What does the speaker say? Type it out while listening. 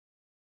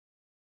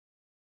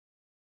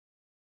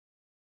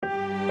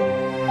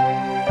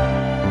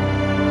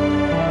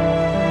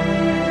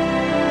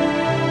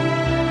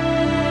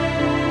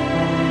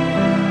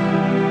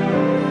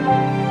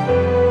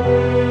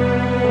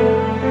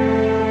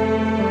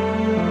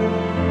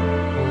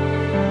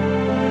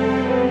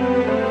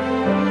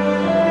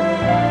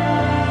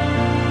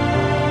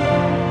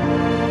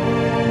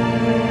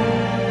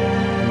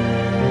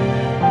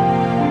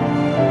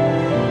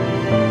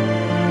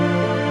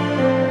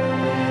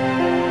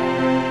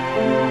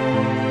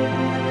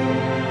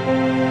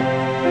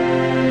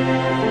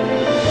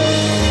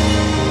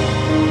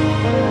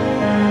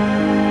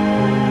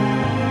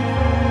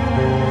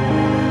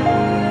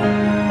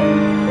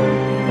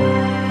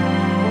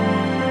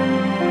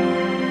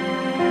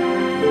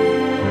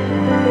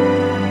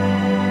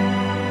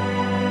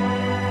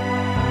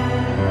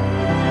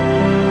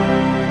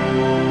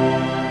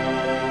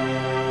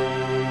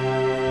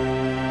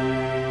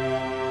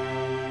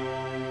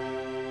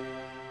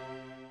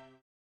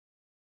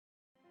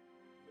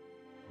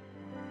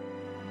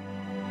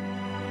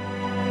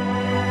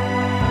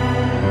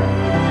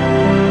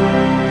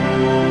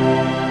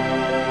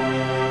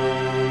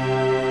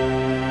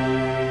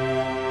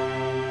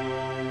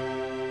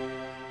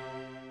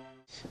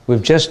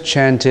We've just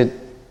chanted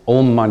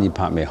Om Mani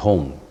Padme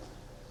Hum.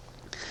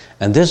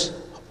 And this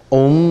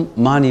Om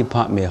Mani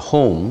Padme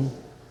Hum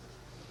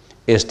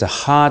is the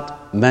heart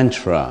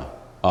mantra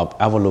of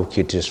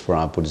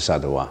Avalokitesvara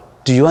Bodhisattva.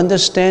 Do you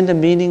understand the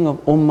meaning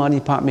of Om Mani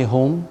Padme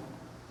Hum?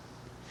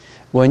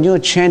 When you're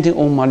chanting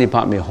Om Mani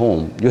Padme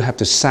Hum, you have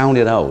to sound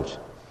it out.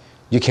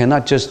 You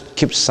cannot just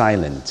keep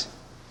silent.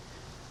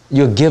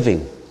 You're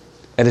giving.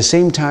 At the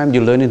same time,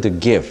 you're learning to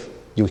give.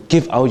 You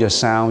give out your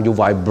sound, you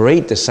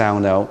vibrate the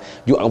sound out,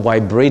 you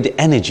vibrate the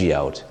energy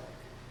out.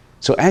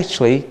 So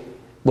actually,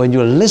 when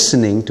you're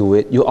listening to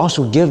it, you're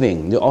also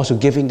giving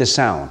the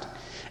sound.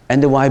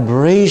 And the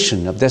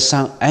vibration of that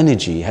sound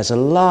energy has a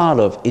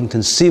lot of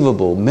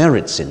inconceivable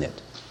merits in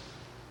it.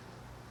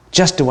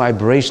 Just the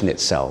vibration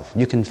itself,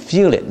 you can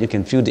feel it, you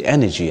can feel the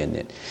energy in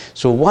it.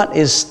 So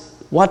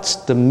what's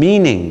the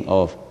meaning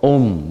of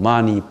Om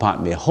Mani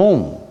Padme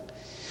Hum?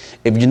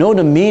 If you know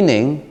the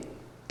meaning,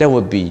 that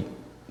would be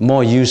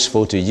more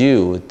useful to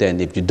you than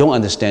if you don't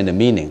understand the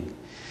meaning.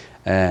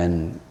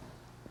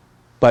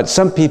 But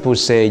some people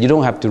say you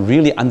don't have to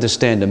really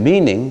understand the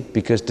meaning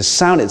because the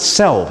sound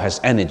itself has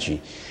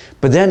energy.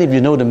 But then if you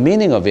know the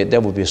meaning of it,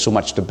 that would be so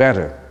much the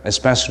better,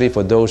 especially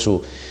for those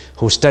who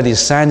study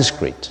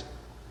Sanskrit.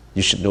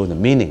 You should know the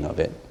meaning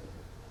of it.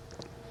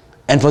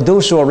 And for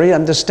those who already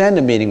understand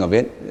the meaning of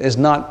it,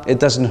 it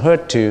doesn't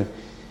hurt to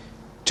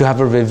have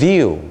a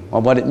review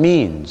of what it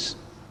means.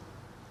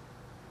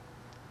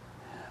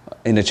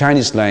 In the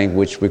Chinese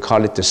language, we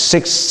call it the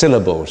 6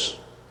 syllables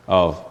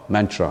of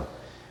mantra.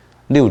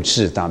 六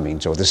字大明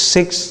咒, the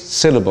 6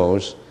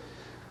 syllables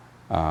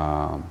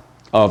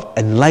of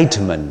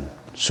enlightenment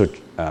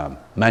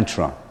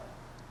mantra.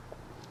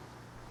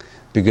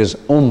 Because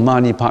Om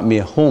Mani Padme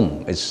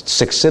Hum is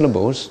 6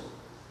 syllables.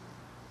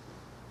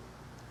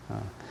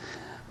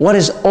 What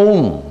is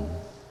Om?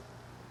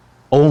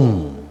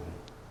 Om.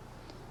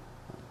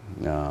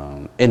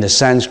 In the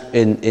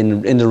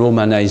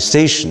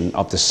romanization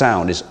of the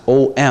sound is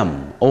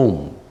O-M,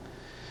 Om.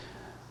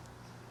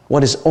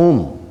 What is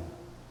Om?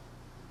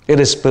 It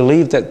is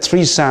believed that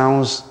 3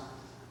 sounds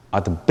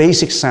are the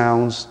basic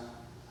sounds,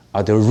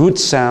 are the root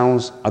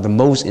sounds, are the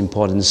most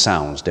important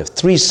sounds. There are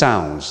 3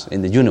 sounds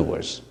in the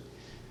universe.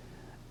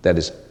 That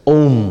is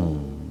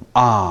Om,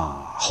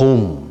 Ah,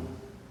 Hum.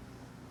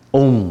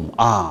 Om,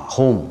 Ah,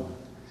 Hum.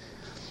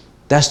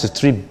 That's the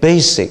 3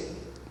 basic,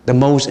 the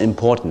most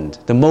important,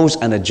 the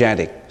most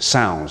energetic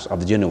sounds of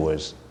the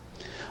universe.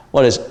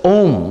 What is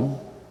Om?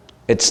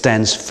 It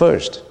stands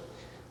first.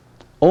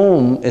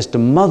 Om is the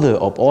mother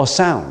of all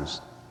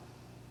sounds.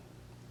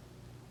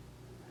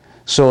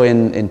 So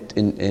in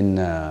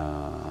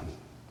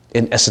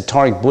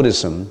esoteric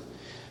Buddhism,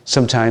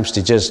 sometimes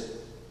they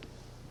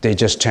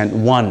just chant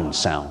one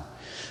sound.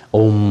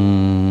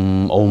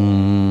 Om,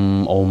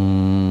 Om,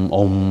 Om,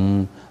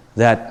 Om.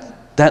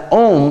 That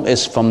Om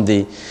is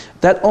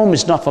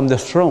not from the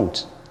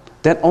throat.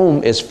 That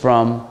Om is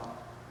from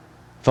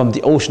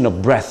the ocean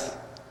of breath,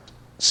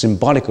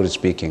 symbolically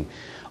speaking.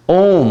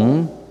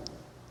 Om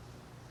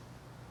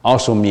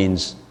also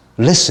means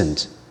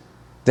listened.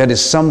 That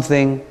is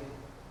something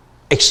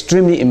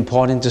extremely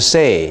important to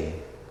say.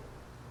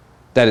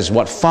 That is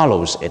what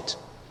follows it.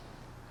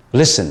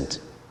 Listened.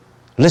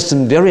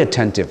 Listen very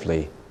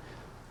attentively.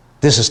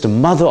 This is the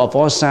mother of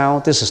all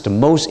sound. This is the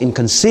most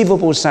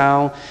inconceivable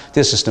sound.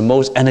 This is the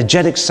most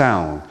energetic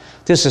sound.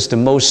 This is the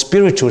most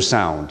spiritual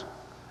sound.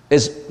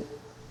 It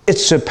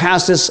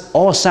surpasses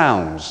all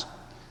sounds.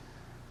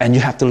 And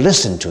you have to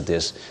listen to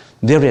this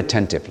very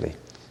attentively.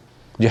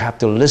 You have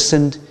to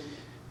listen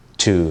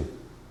to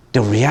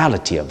the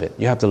reality of it.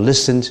 You have to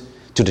listen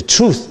to the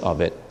truth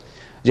of it.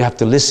 You have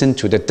to listen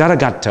to the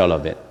Tathagata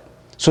of it.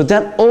 So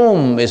that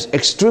Om is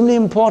extremely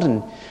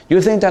important.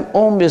 You think that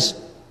Om is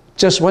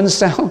just one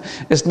sound?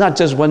 It's not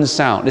just one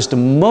sound. It's the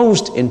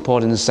most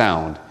important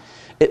sound.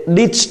 It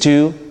leads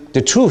to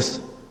the truth.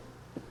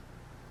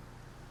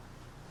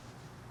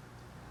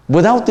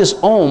 Without this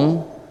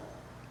Om,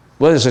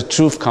 where does the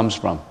truth comes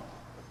from?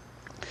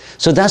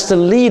 So that's the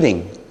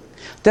leading.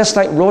 That's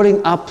like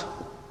rolling up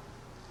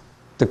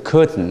the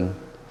curtain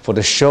for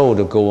the show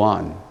to go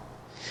on.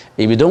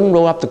 If you don't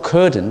roll up the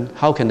curtain,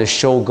 how can the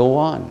show go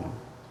on?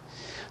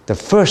 The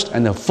first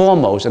and the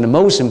foremost and the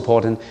most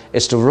important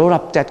is to roll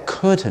up that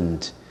curtain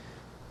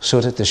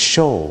so that the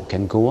show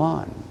can go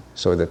on.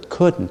 So that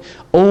curtain,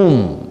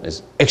 Om,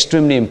 is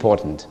extremely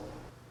important.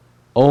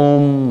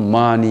 Om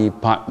Mani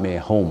Padme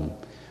Hum.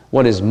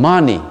 What is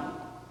Mani?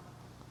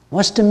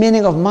 What's the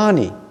meaning of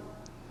Mani?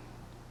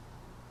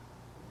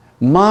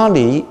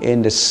 Mani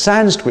in the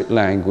Sanskrit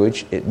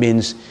language, it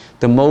means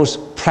the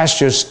most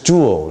precious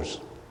jewels.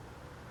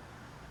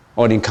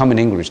 Or in common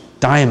English,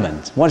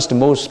 diamond. What's the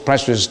most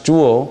precious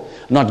jewel?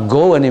 Not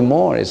gold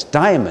anymore, it's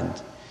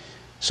diamond.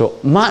 So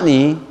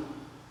Mani,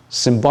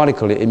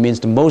 symbolically, it means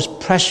the most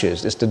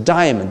precious. It's the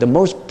diamond, the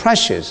most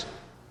precious.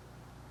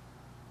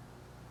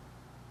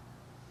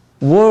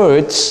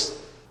 Words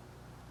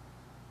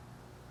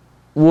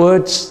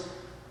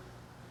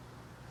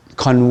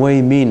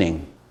convey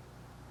meaning.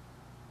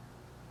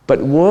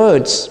 But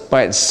words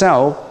by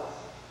itself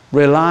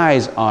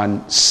relies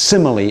on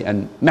simile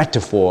and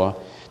metaphor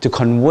to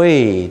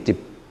convey the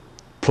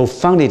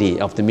profundity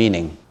of the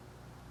meaning.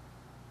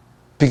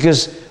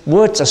 Because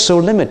words are so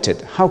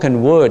limited. How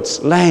can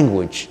words,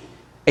 language,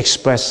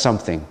 express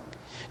something?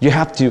 You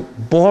have to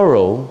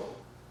borrow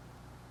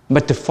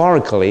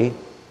metaphorically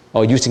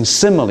or using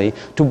simile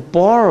to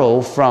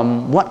borrow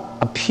from what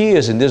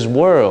appears in this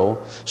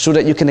world so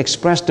that you can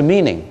express the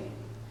meaning.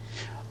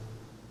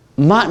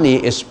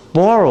 Matni is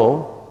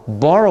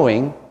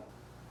borrowing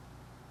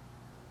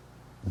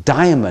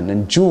diamond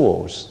and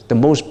jewels, the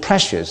most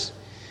precious.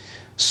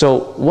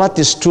 So what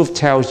this truth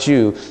tells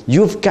you,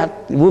 you've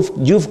got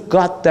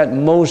that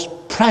most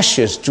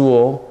precious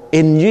jewel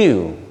in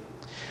you.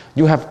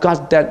 You have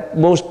got that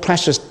most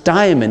precious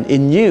diamond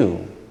in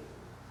you.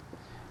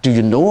 Do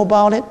you know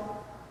about it?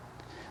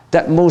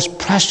 That most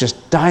precious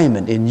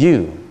diamond in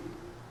you.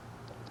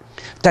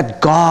 That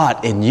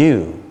God in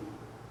you.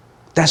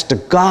 That's the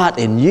God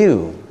in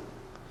you.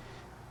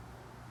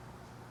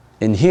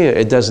 In here,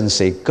 it doesn't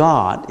say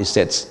God, it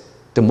says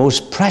the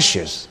most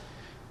precious.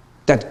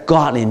 That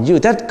God in you.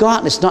 That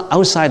God is not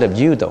outside of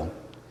you, though.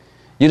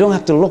 You don't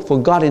have to look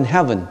for God in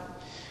heaven.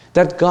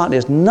 That God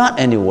is not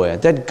anywhere.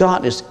 That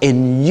God is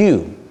in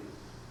you.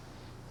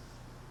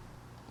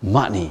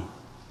 Mani.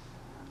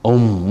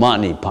 Om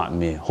Mani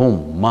Padme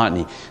Hum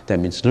Mani. That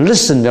means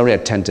listen very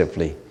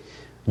attentively.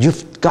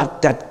 You've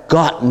got that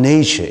God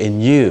nature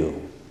in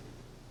you.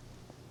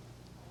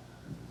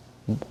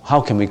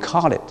 How can we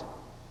call it?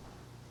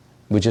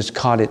 We just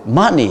call it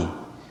Mani,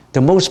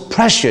 the most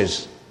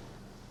precious.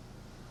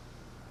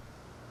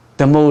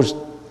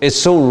 It's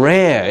so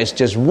rare, it's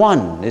just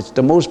one. It's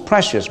the most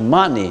precious,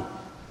 Mani.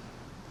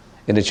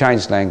 In the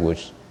Chinese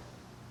language,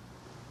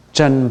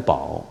 Zhen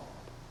Bao.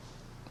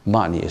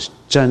 Mani is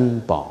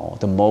Zhen Bao,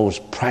 the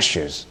most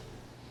precious.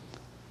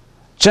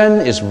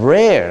 Zhen is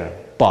rare,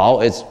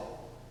 Bao is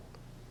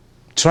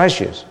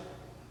treasures.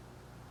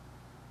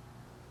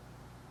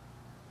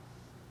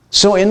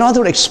 So in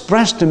order to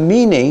express the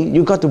meaning,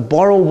 you've got to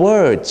borrow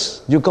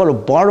words. You've got to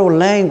borrow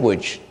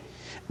language.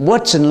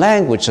 Words and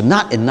language are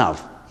not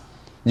enough.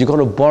 You've got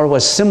to borrow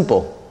a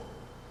symbol.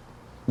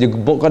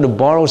 You've got to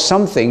borrow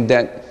something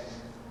that,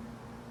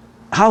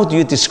 how do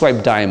you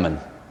describe diamond?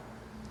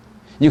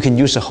 You can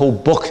use a whole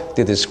book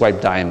to describe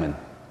diamond.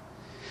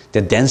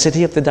 The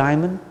density of the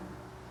diamond,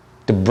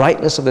 the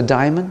brightness of the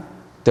diamond,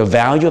 the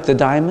value of the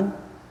diamond.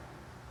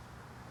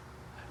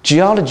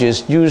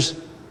 Geologists use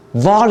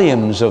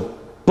volumes of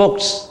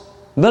books,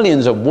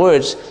 millions of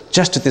words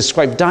just to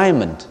describe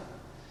diamond.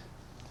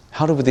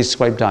 How do we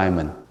describe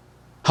diamond?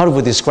 How do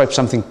we describe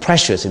something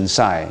precious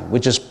inside? We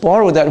just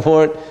borrow that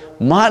word,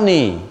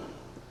 Mani,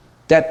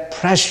 that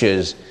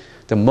precious,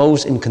 the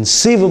most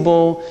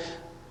inconceivable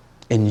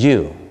in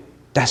you.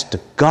 That's the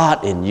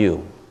God in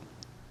you.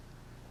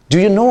 Do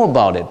you know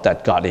about it,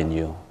 that God in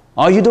you?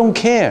 Or you don't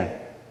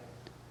care?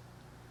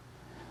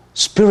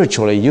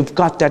 Spiritually, you've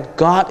got that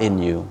God in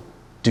you.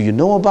 Do you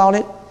know about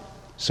it?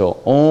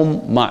 So,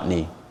 Om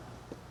Mani.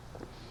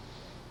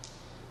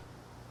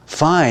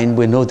 Fine,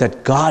 we know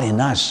that God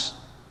in us.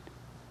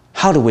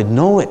 How do we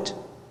know it?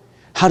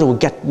 How do we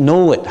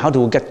know it? How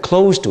do we get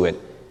close to it?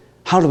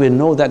 How do we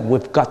know that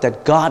we've got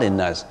that God in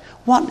us?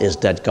 What is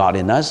that God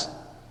in us?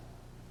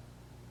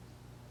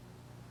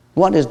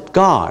 What is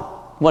God?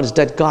 What is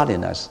that God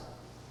in us?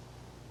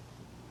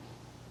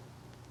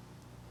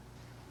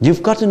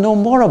 You've got to know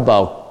more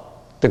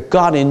about the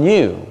God in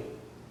you.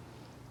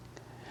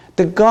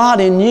 The God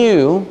in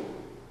you,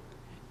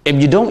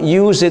 if you don't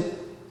use it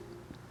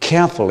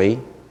carefully,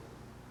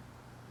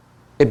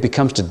 it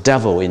becomes the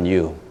devil in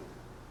you.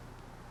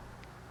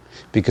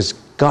 Because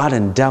God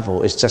and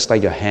devil is just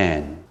like your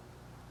hand.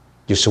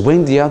 You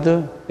swing the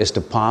other, it's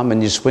the palm,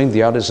 and you swing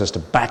the other, it's the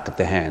back of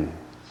the hand.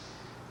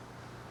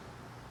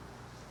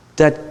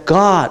 That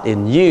God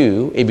in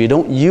you, if you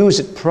don't use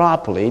it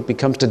properly,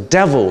 becomes the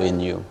devil in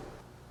you.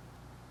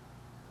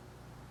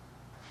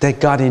 That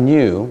God in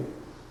you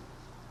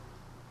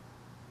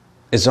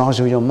is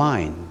also your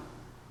mind.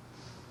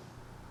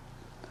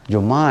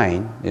 Your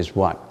mind is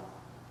what?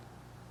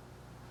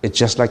 It's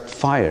just like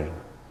fire.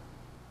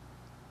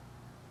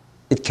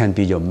 It can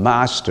be your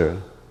master,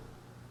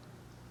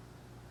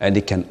 and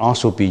it can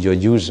also be your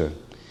user.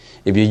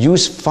 If you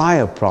use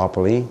fire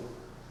properly,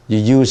 you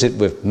use it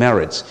with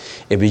merits.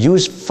 If you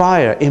use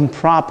fire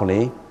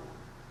improperly,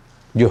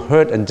 you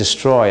hurt and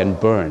destroy and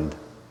burn.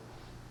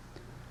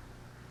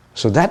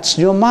 So that's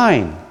your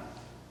mind.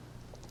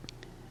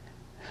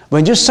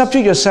 When you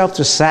subject yourself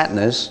to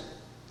sadness,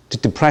 to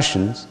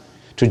depression,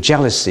 to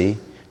jealousy,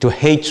 to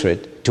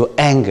hatred, to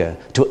anger,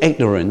 to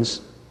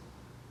ignorance,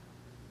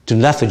 to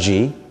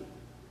lethargy,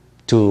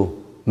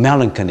 to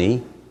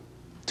melancholy,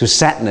 to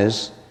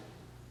sadness,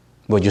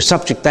 when you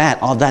subject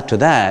all that to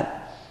that,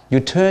 you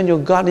turn your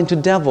God into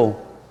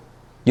devil.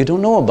 You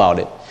don't know about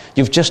it.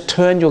 You've just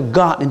turned your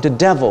God into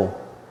devil.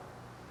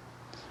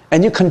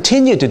 And you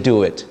continue to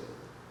do it.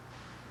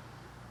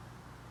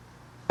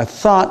 A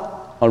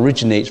thought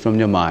originates from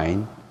your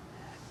mind.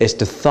 It's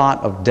the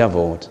thought of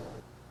devil.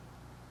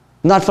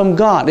 Not from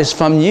God, it's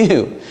from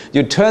you.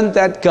 You turn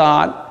that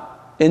God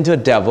into a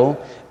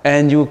devil,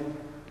 and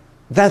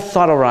that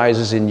thought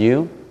arises in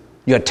you.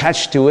 You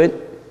attach to it,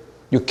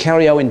 you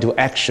carry out into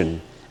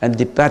action, and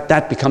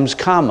that becomes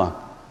karma.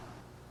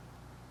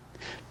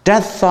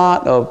 That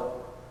thought of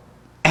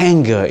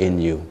anger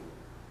in you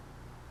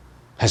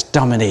has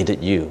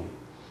dominated you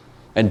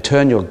and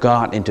turned your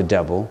God into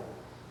devil.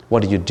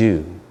 What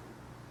do?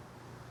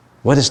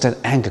 Where does that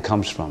anger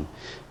comes from?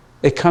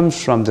 It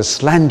comes from the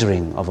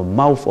slandering of a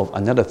mouth of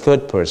another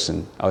third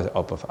person,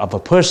 of a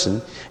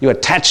person. You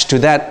attach to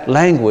that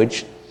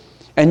language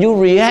and you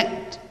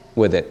react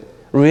with it.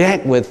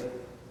 React with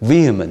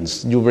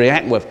vehemence. You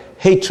react with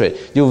hatred.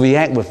 You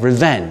react with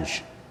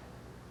revenge.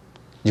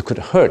 You could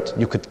hurt.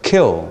 You could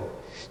kill.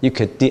 You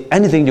could do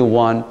anything you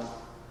want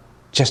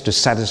just to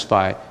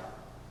satisfy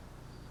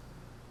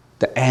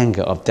the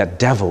anger of that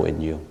devil in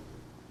you.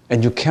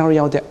 And you carry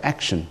out that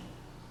action.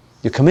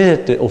 You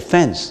committed the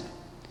offense.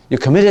 You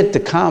committed the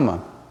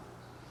karma.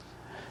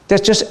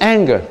 That's just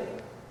anger.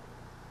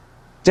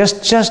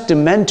 That's just the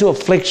mental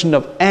affliction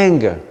of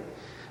anger.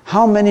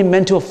 How many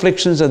mental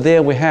afflictions are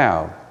there we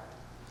have?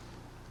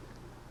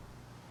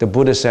 The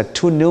Buddha said,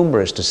 too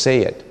numerous to say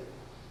it.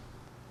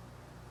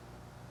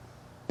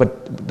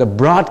 But the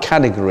broad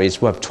categories,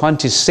 we have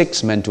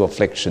 26 mental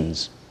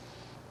afflictions.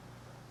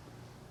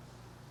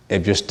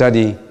 If you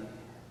study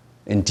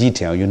in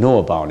detail, you know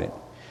about it.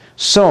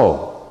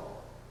 So,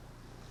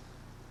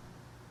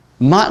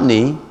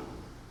 Matni,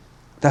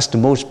 that's the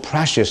most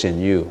precious in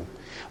you.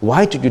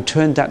 Why did you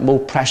turn that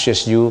most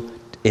precious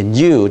in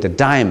you, the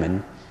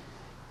diamond,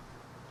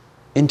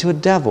 into a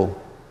devil?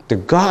 The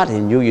God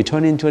in you, you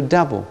turn into a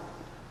devil.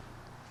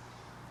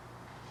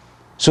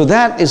 So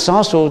that is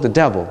also the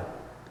devil.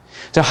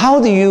 So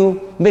how do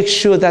you make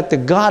sure that the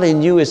God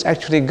in you is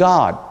actually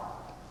God?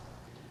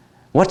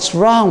 What's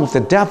wrong with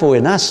the devil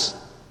in us?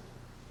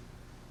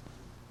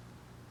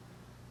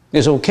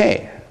 It's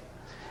okay.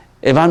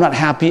 If I'm not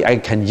happy, I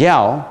can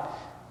yell.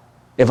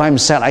 If I'm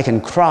sad, I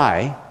can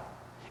cry.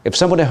 If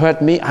somebody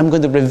hurt me, I'm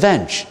going to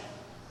revenge.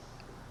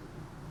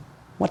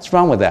 What's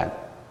wrong with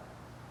that?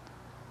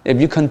 If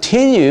you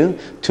continue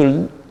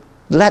to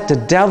let the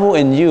devil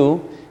in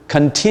you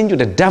continue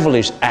the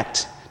devilish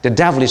act, the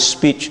devilish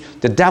speech,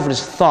 the devilish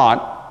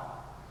thought,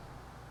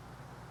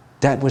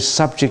 that will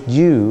subject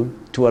you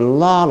to a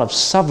lot of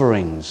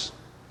sufferings.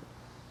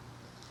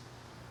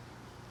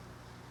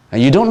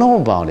 And you don't know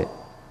about it.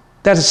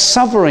 That is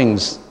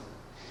sufferings.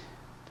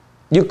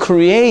 You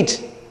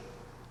create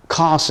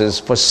causes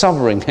for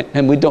suffering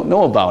and we don't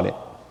know about it.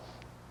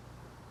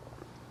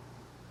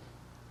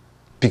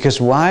 Because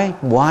why?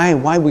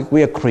 Why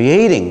we are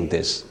creating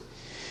this?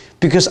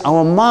 Because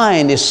our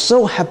mind is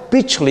so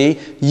habitually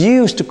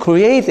used to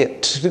create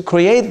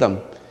them.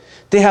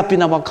 They have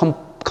been our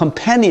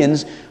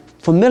companions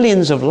for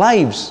millions of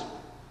lives.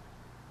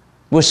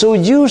 We're so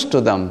used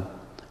to them.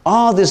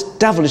 All this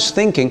devilish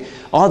thinking,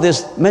 all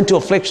these mental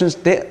afflictions,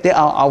 they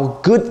are our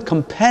good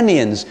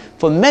companions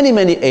for many,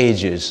 many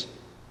ages.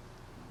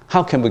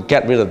 How can we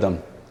get rid of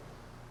them?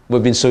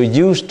 We've been so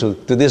used to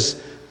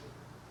these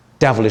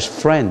devilish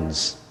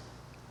friends.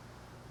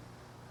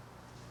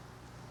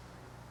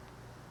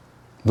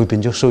 We've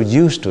been just so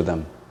used to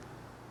them.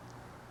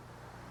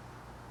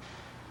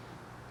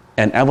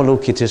 And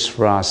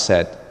Avalokitesvara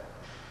said,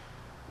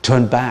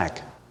 turn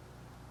back.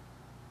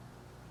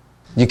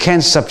 You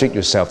can't subject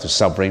yourself to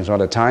sufferings all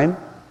the time.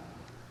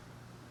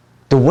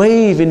 The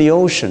wave in the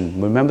ocean,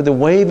 remember the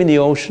wave in the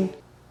ocean?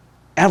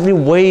 Every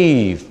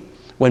wave,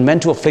 when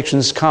mental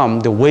afflictions come,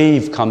 the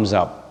wave comes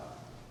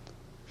up.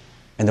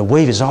 And the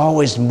wave is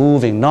always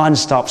moving,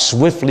 non-stop,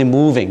 swiftly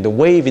moving, the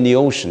wave in the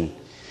ocean.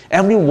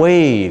 Every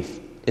wave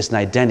is an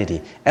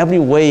identity. Every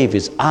wave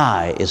is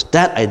I, is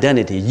that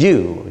identity.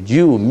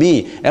 You,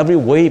 me. Every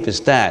wave is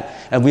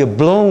that. And we are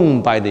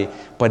blown by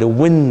the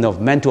wind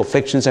of mental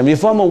afflictions and we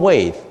form a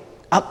wave.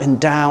 Up and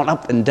down,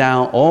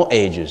 all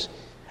ages.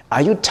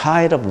 Are you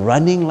tired of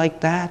running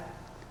like that?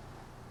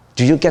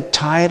 Do you get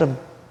tired of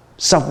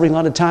suffering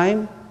all the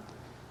time?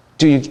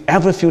 Do you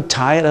ever feel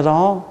tired at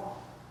all?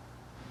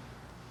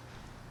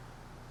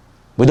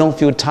 We don't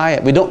feel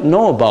tired. We don't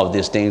know about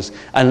these things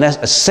unless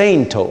a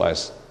saint told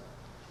us.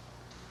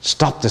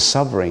 Stop the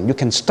suffering. You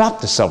can stop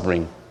the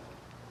suffering.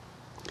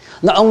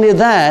 Not only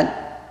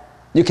that,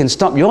 you can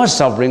stop your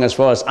suffering as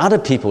well as other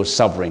people's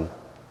suffering.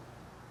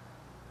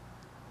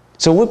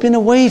 So we've been a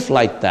wave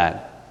like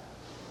that.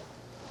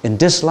 In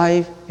this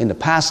life, in the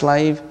past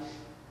life,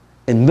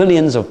 in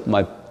millions of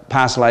my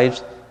past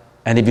lives,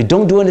 and if you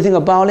don't do anything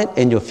about it,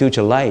 in your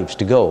future lives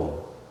to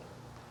go.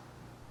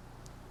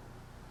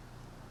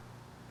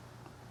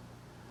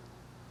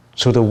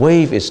 So the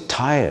wave is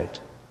tired.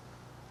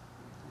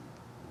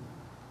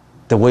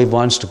 The wave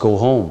wants to go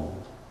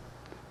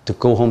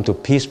home to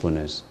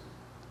peacefulness.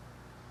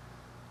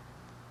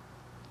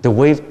 The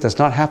wave does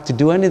not have to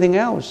do anything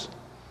else.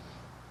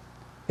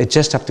 It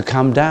just have to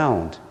calm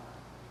down.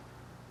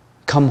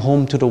 Come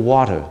home to the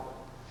water.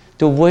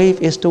 The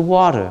wave is the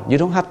water. You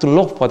don't have to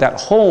look for that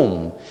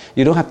home.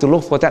 You don't have to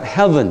look for that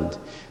heaven.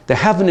 The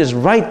heaven is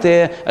right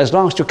there. As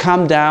long as you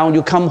come down,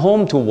 you come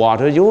home to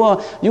water. You are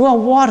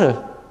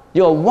water.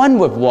 You are one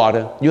with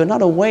water. You are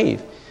not a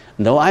wave.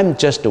 No, I'm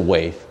just a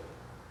wave.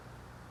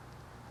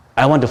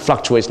 I want to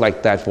fluctuate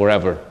like that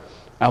forever.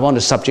 I want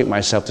to subject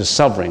myself to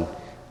suffering.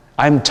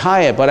 I'm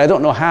tired, but I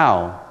don't know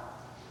how.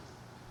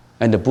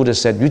 And the Buddha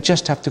said, you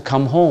just have to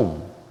come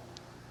home.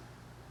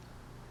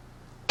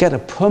 Get a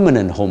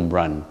permanent home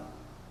run.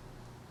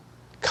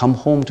 Come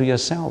home to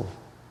yourself.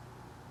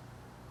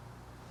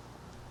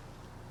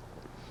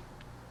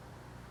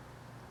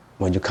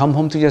 When you come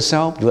home to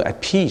yourself, you're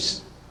at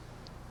peace.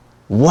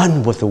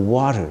 One with the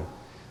water.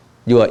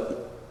 You are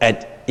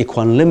at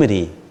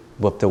equanimity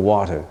with the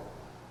water.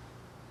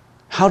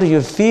 How do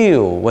you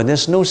feel when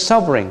there's no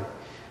suffering?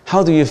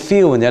 How do you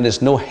feel when there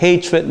is no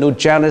hatred, no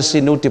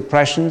jealousy, no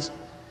depressions?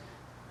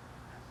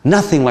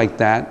 Nothing like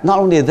that. Not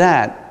only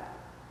that,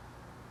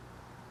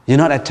 you're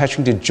not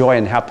attaching to joy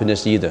and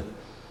happiness either.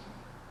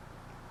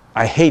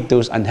 I hate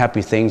those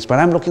unhappy things, but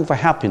I'm looking for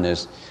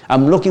happiness.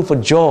 I'm looking for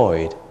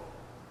joy.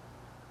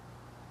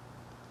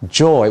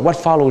 Joy. What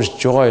follows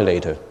joy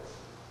later?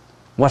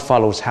 What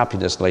follows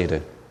happiness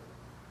later?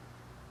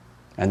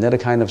 Another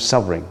kind of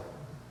suffering.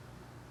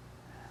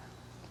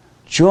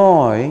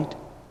 Joy,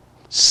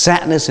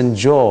 sadness and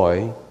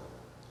joy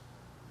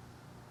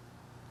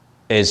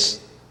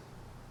is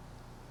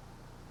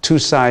two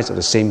sides of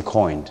the same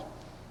coin.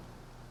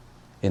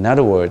 In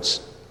other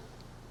words,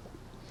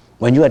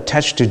 when you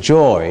attach to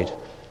joy,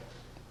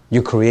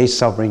 you create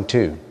suffering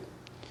too.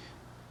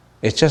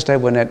 It's just that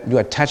when you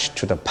attach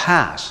to the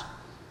past,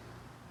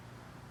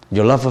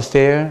 your love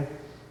affair,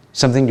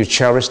 something you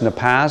cherished in the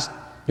past,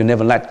 you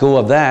never let go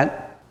of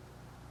that.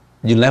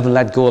 You never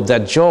let go of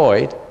that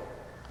joy.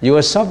 You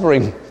are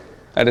suffering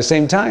at the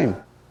same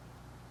time.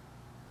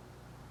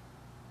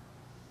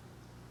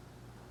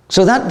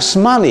 So that's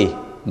mani.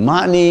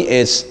 Mani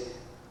is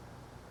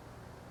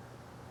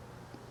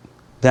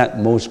that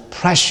most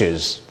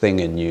precious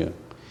thing in you,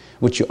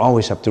 which you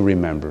always have to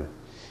remember.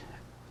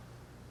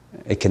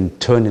 It can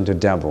turn into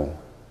devil.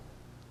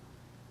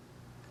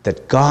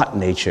 That God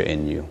nature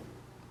in you.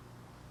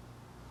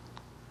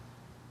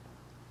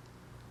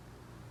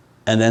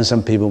 And then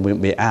some people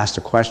may ask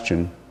the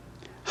question,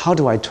 how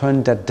do I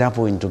turn that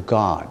devil into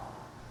God?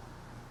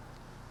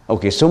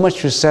 Okay, so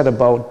much you said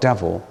about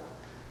devil,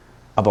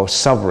 about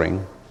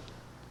suffering,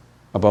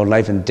 about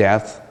life and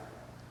death.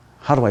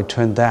 How do I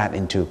turn that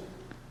into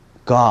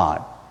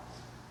God?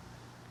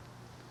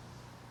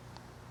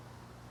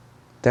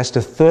 That's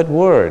the third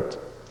word,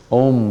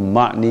 Om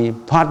Mani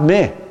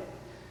Padme.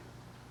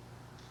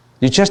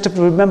 You just have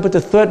to remember the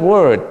third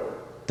word,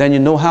 then you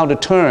know how to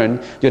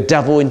turn your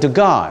devil into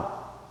God.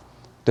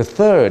 The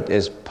third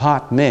is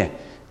Padme.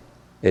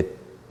 It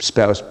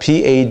spells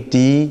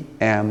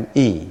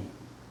P-A-D-M-E.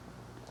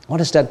 What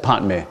is that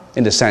Padme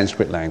in the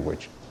Sanskrit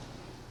language?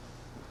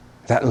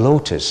 That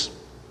lotus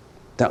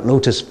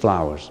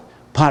flowers.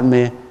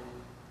 Padme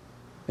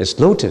is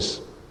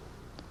lotus.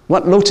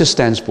 What lotus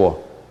stands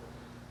for?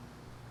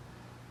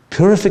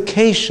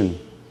 Purification,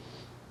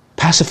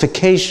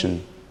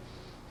 pacification,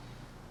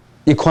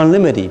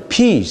 equanimity,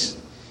 peace.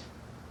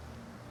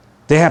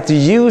 They have to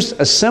use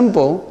a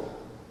symbol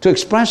to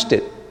express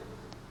it.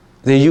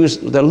 They use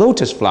the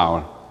lotus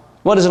flower.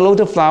 What is a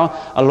lotus flower?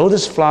 A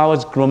lotus flower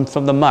is grown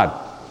from the mud.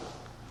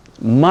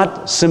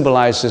 Mud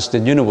symbolizes the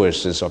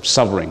universes of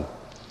suffering.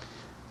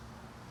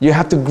 You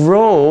have to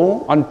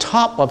grow on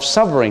top of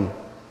suffering.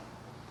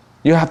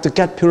 You have to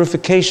get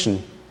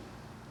purification.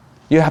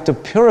 You have to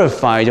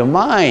purify your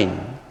mind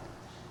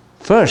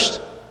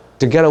first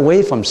to get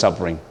away from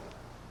suffering.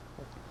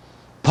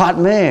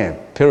 Padme,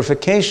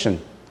 purification.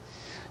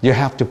 You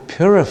have to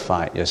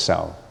purify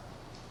yourself.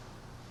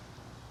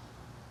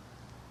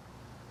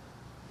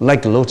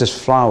 Like the lotus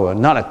flower,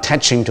 not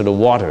attaching to the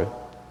water.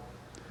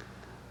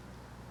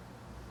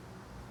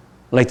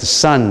 Like the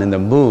sun and the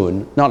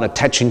moon, not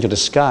attaching to the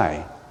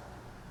sky.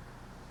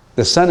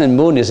 The sun and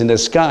moon is in the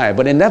sky,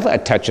 but it never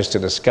attaches to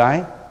the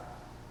sky.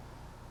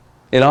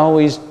 It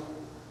always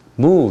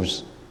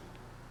moves.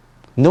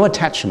 No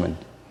attachment.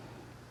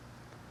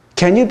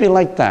 Can you be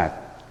like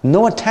that?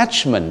 No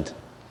attachment.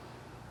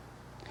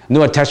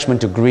 No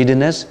attachment to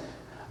greediness.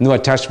 No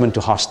attachment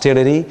to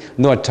hostility.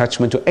 No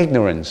attachment to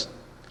ignorance.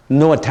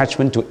 No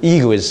attachment to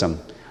egoism.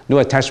 No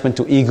attachment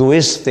to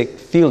egoistic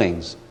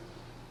feelings.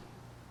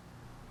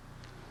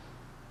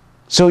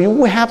 So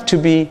we have to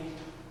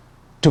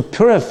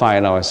purify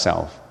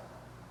ourselves.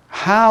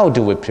 How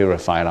do we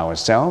purify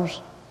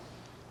ourselves?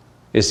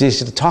 It's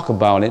easy to talk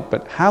about it,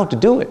 but how to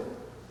do it?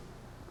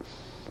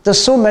 There's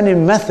so many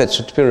methods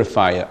to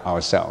purify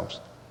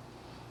ourselves.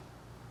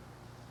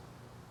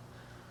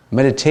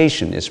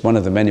 Meditation is one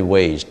of the many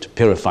ways to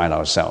purify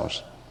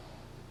ourselves.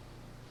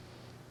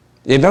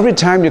 If every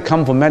time you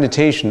come for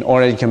meditation,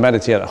 or you can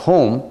meditate at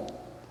home,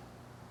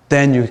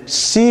 then you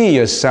see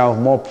yourself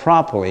more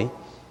properly,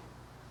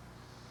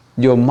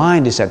 your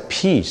mind is at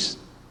peace.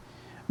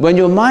 When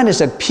your mind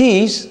is at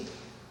peace,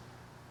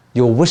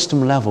 your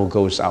wisdom level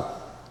goes up.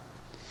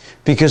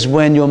 Because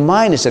when your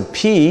mind is at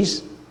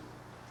peace,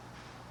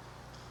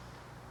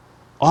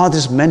 all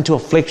these mental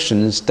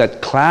afflictions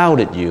that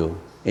clouded you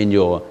in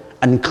your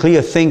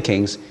unclear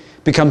thinkings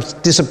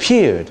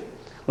disappeared.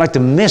 Like the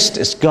mist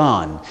is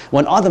gone.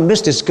 When all the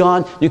mist is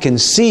gone, you can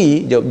see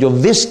your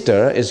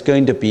vista is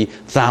going to be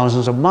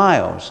thousands of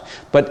miles.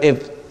 But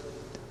if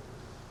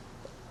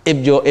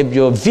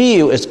your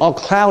view is all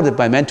clouded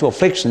by mental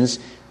afflictions,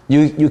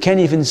 you can't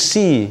even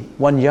see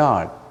 1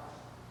 yard.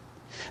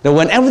 Now,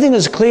 when everything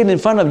is clear in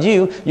front of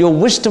you, your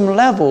wisdom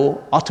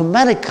level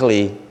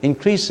automatically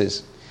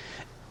increases.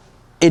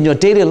 In your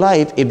daily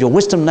life, if your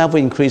wisdom level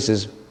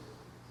increases,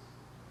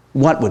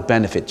 what would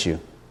benefit you?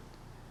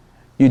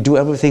 You do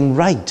everything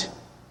right.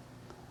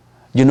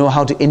 You know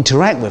how to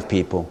interact with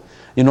people.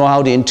 You know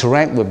how to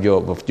interact with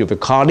your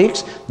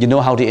colleagues. You know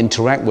how to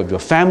interact with your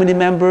family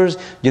members.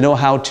 You know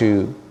how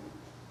to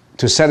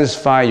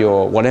satisfy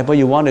your whatever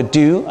you want to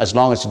do, as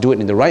long as you do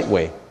it in the right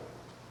way.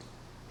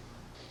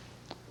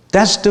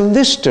 That's the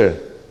vista.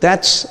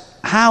 That's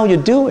how you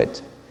do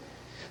it.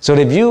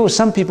 So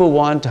some people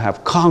want to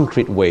have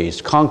concrete ways,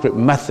 concrete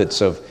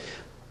methods of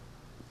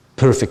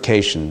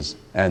purifications,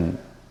 and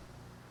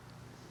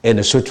in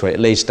the sutra it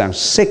lays down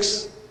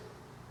 6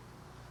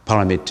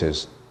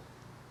 parameters.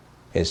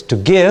 It's to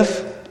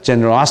give,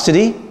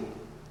 generosity.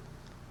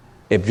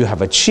 If you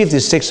have achieved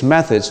these 6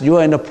 methods, you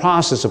are in the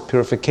process of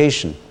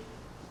purification.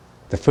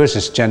 The first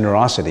is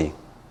generosity.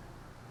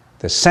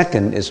 The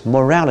second is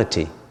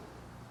morality.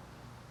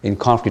 In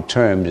concrete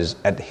terms, is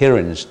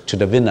adherence to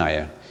the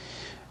Vinaya,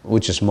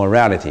 which is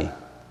morality.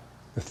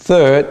 The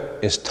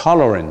third is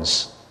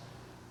tolerance.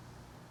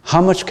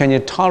 How much can you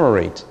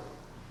tolerate?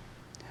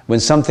 When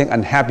something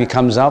unhappy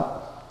comes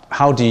up,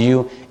 how do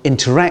you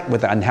interact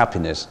with the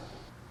unhappiness?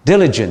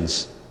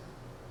 Diligence.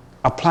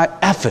 Apply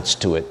efforts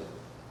to it.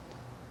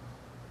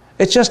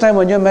 It's just like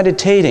when you're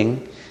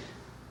meditating,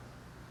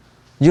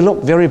 you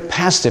look very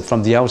passive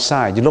from the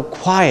outside. You look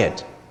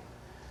quiet.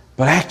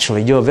 But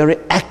actually, you're very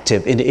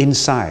active in the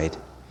inside.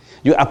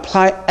 You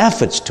apply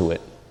efforts to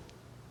it.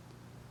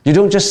 You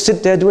don't just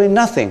sit there doing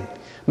nothing.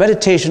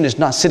 Meditation is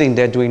not sitting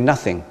there doing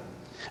nothing.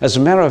 As a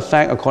matter of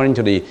fact, according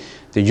to the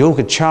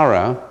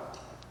Yogacara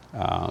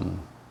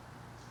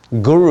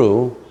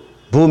Guru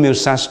Bhumil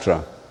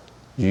Sastra,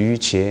 Yu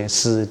Qie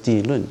Si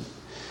Di Lun,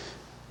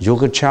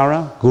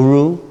 Yogacara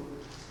Guru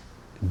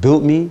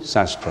Bhumil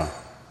Sastra.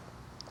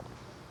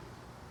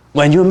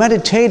 When you're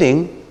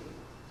meditating,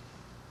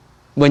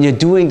 when you're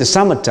doing the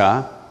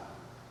samatha,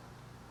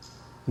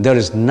 there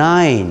is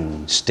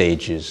 9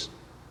 stages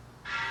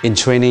in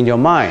training your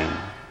mind.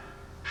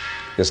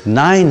 There's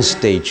 9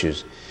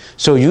 stages.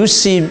 So you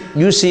see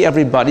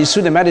everybody,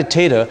 the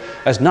meditator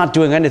as not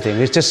doing anything.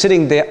 He's just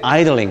sitting there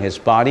idling his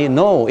body.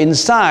 No,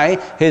 inside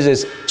he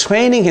is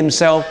training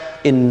himself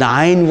in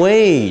 9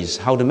 ways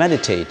how to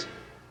meditate.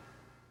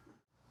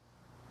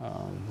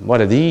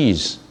 What are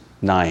these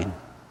 9?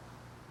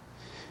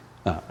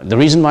 The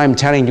reason why I'm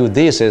telling you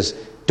this is,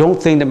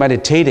 don't think that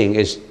meditating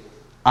is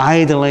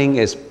idling,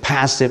 is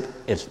passive.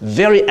 It's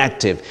very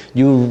active.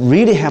 You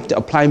really have to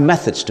apply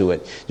methods to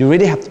it. You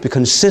really have to be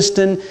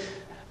consistent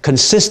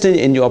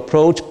in your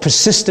approach,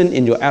 persistent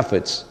in your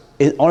efforts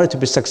in order to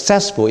be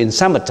successful in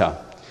samatha,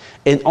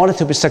 in order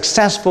to be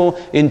successful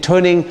in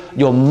turning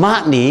your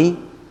mani,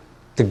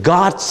 the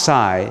God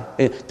side,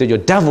 your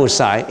devil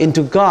side,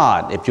 into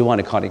God, if you want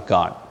to call it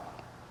God.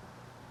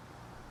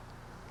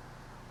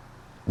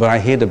 But I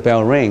hear the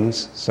bell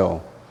rings,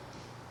 so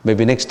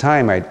maybe next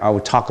time I will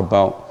talk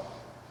about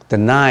the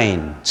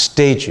 9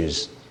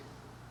 stages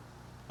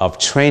of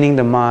training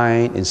the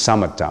mind in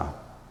samatha.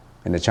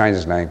 In the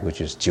Chinese language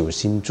is Jiu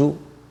Xin Zhu.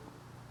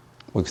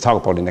 We'll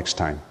talk about it next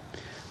time.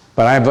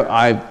 But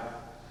I've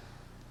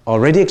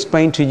already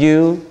explained to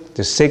you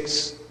the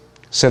 6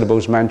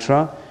 syllables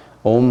mantra,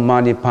 Om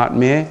Mani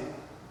Padme,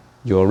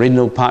 your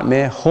original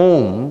Padme,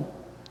 Home.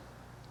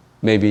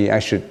 Maybe I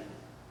should,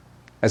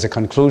 as a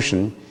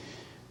conclusion,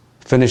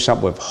 finish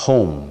up with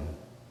Home.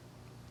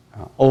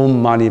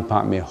 Om Mani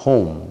Padme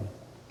Home,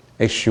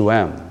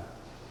 H-U-M.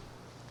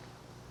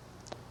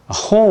 A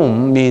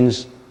home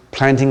means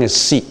planting a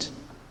seed.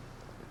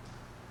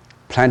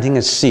 Planting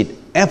a seed.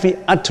 Every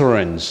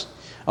utterance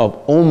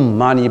of Om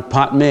Mani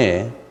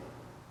Padme,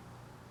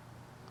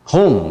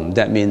 Home,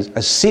 that means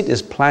a seed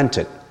is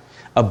planted.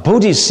 A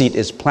Bodhi seed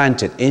is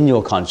planted in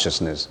your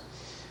consciousness.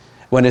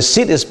 When a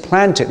seed is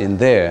planted in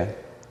there,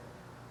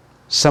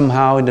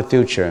 somehow in the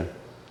future,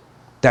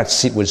 that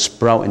seed will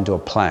sprout into a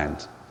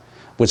plant,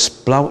 would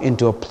sprout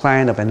into a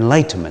plant of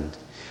enlightenment,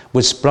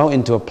 would sprout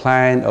into a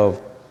plant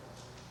of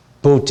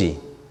Bodhi,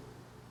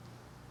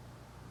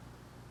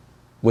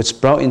 would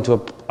sprout into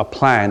a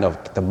plant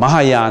of the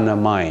Mahayana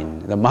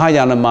mind. The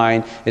Mahayana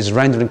mind is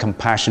rendering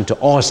compassion to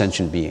all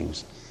sentient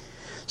beings.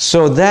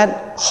 So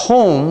that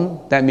home,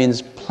 that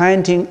means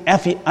planting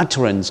every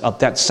utterance of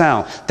that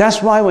sound.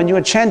 That's why when you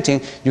are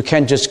chanting, you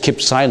can't just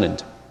keep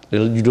silent.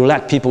 You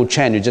let people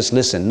chant, you just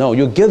listen. No,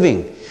 you're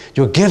giving,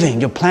 you're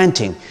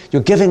planting,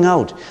 you're giving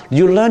out.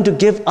 You learn to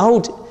give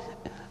out.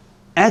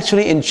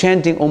 Actually, in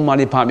chanting Om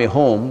Mani Padme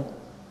Hum,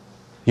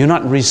 you're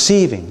not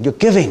receiving, you're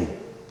giving.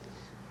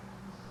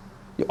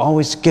 You're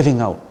always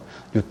giving out.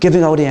 You're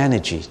giving out the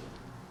energy.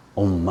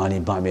 Om Mani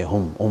Padme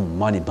Hum, Om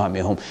Mani Padme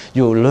Hum.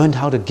 You learn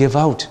how to give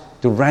out,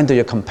 to render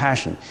your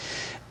compassion.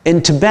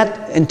 In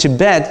Tibet,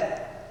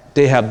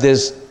 they have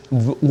this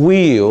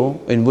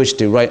wheel in which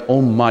they write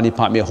Om Mani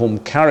Padme Hum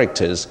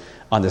characters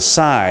on the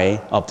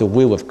side of the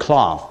wheel with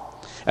cloth.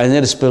 And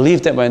it is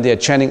believed that when they are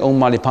chanting Om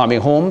Mani Padme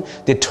Hum,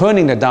 they're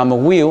turning the Dharma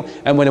wheel,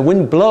 and when the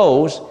wind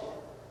blows,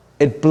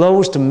 it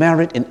blows the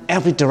merit in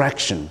every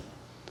direction,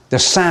 the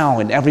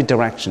sound in every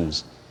direction.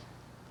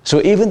 So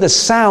even the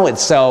sound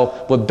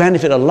itself will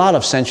benefit a lot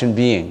of sentient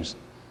beings,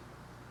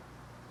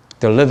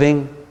 the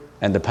living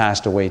and the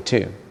passed away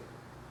too.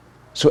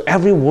 So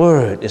every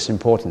word is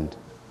important.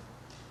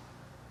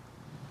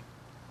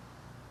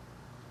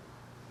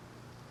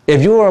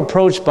 If you are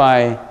approached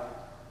by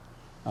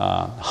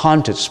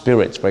haunted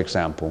spirits, for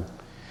example,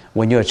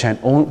 when you are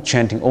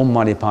chanting Om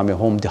Mani Padme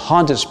Hum, the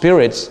haunted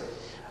spirits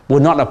will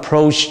not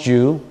approach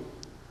you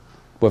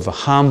with a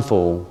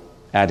harmful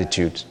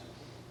attitude.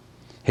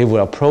 He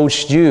will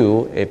approach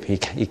you if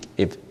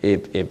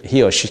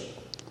he or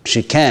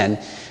she can.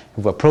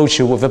 He will approach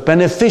you with a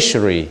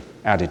beneficiary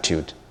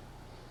attitude.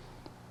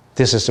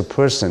 This is a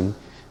person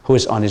who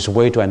is on his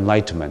way to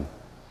enlightenment.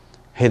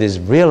 He is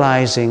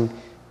realizing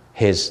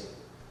his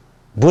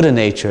Buddha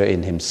nature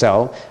in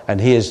himself, and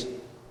he is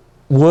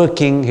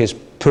working his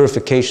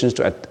purifications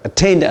to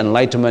attain the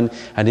enlightenment,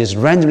 and he is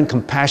rendering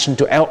compassion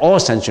to all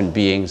sentient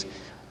beings,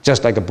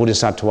 just like a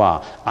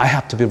Bodhisattva. I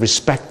have to be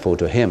respectful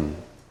to him.